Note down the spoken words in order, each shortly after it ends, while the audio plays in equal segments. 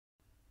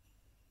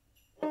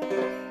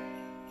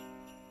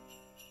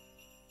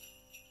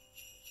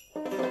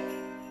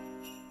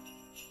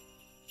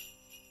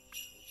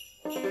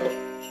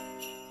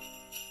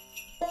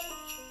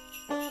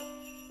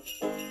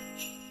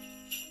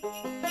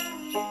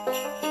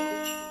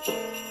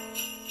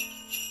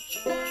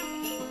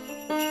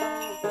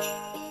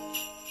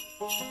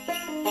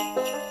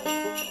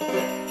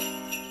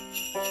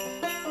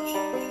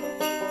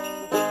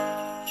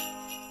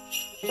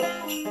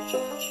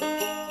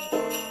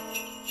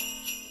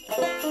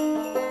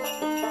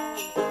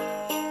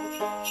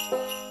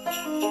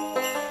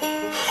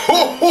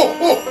ho,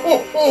 ho, ho,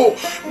 ho!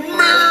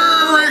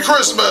 Merry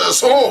Christmas!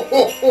 Ho,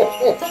 ho, ho,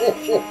 ho, ho,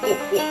 ho,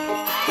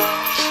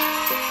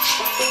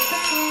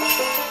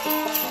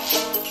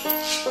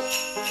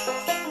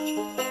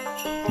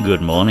 ho!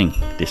 Good morning,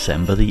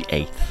 December the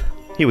 8th.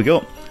 Here we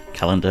go.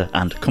 Calendar,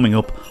 and coming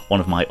up, one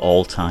of my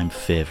all-time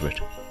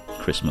favourite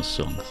Christmas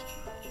songs.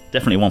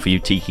 Definitely one for you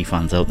Tiki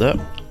fans out there,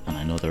 and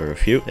I know there are a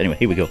few. Anyway,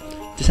 here we go.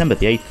 December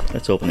the 8th,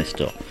 let's open this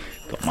door.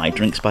 Got my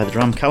Drinks by the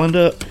Dram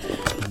calendar.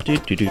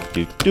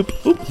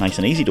 Oop, nice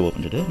and easy to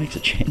open today, makes a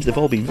change. They've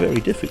all been very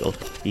difficult,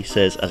 he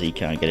says as he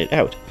can't get it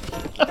out.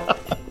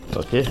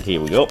 Okay,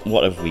 here we go.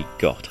 What have we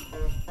got?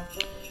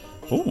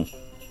 Oh,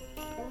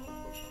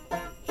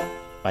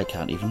 I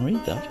can't even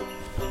read that.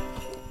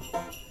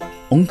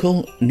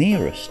 Uncle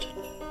Nearest,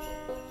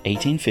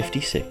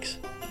 1856,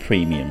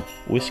 premium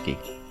whiskey.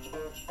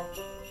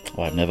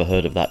 Oh, I've never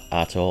heard of that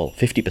at all.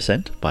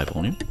 50% by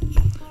volume.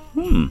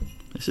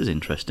 This is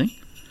interesting.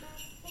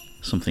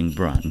 Something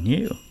brand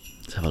new.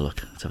 Let's have a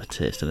look. Let's have a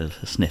taste and a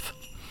sniff.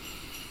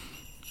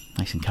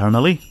 Nice and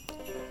caramelly.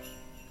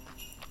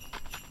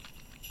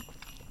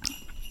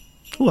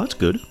 Oh, that's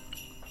good.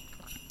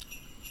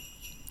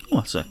 Oh,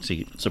 that's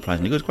actually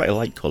surprisingly good. It's quite a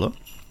light colour.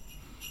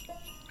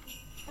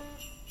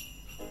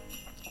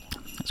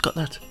 It's got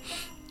that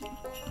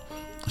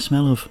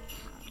smell of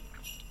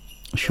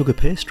sugar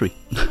pastry.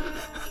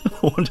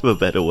 For want of a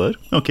better word.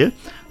 Okay,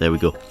 there we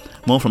go.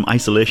 More from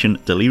Isolation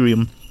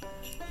Delirium.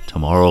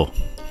 Tomorrow,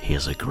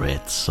 here's a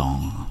great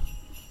song.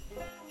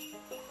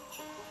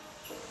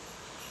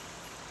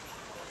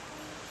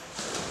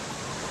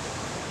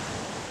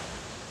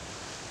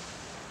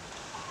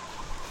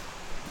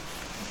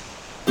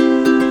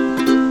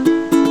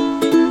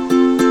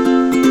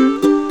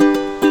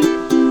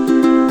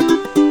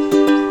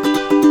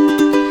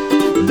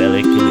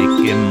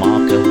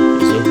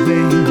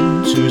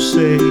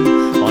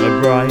 On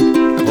a bright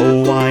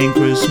Hawaiian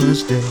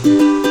Christmas day,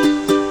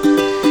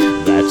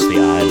 that's the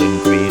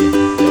island greeting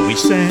that we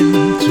send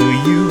to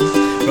you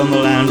from the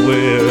land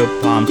where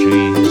palm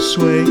trees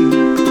sway.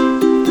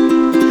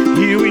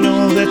 Here we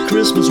know that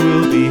Christmas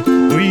will be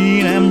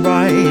green and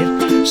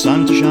bright,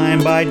 sun to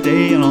shine by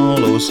day and all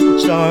those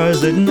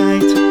stars at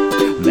night.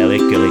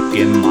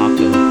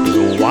 Mele-Kalikimaka is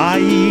a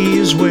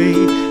wise way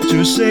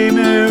to say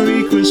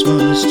Merry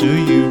Christmas to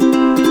you.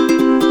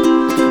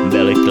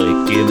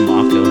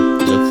 Mele-Kalikimaka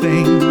is a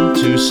thing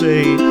to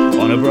say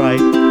on a bright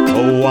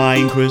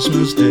Hawaiian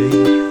Christmas day.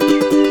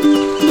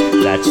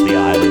 That's the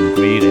island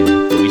greeting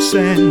that we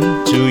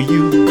send to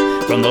you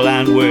from the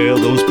land where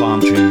those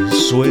palm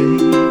trees sway.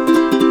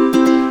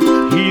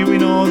 Here we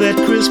know that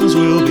Christmas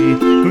will be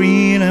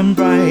green and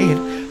bright,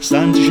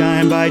 sun to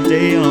shine by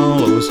day and all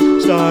those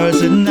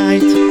stars at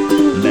night.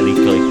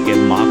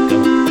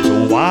 Mele-Kalikimaka is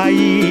a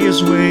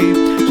wise way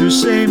to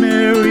say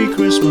Merry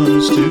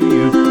Christmas to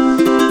you.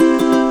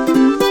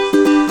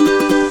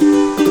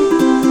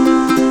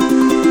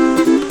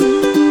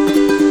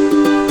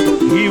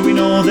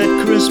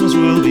 That Christmas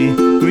will be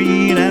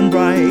green and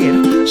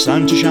bright,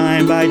 sun to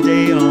shine by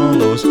day and all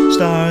those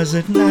stars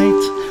at night.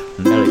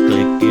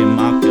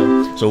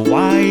 Mele-Kalikimaka is a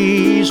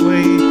wise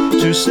way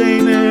to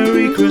say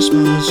Merry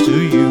Christmas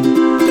to you.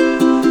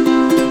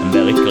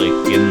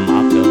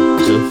 Mele-Kalikimaka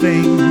is a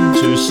thing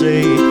to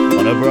say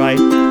on a bright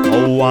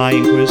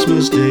Hawaiian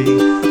Christmas day.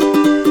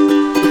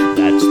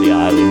 That's the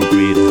island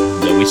greeting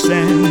that we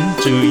send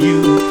to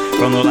you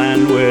from the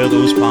land where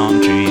those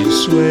palm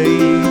trees sway.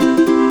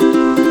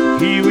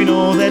 Here we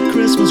know that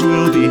Christmas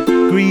will be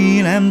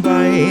green and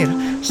bright,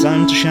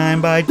 sun to shine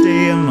by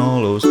day and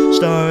all those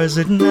stars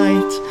at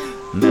night.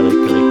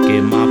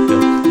 Mele-Kalikimaka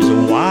is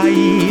a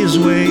wise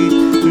way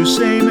to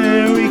say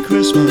Merry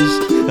Christmas,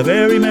 a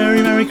very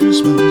merry, merry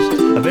Christmas,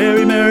 a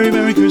very merry,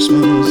 merry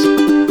Christmas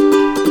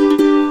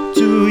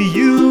to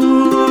you.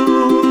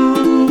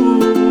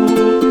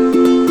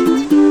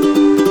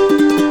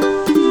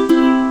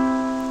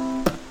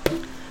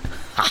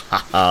 Ha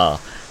ha ha!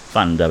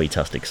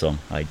 Fantastic song.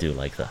 I do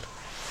like that.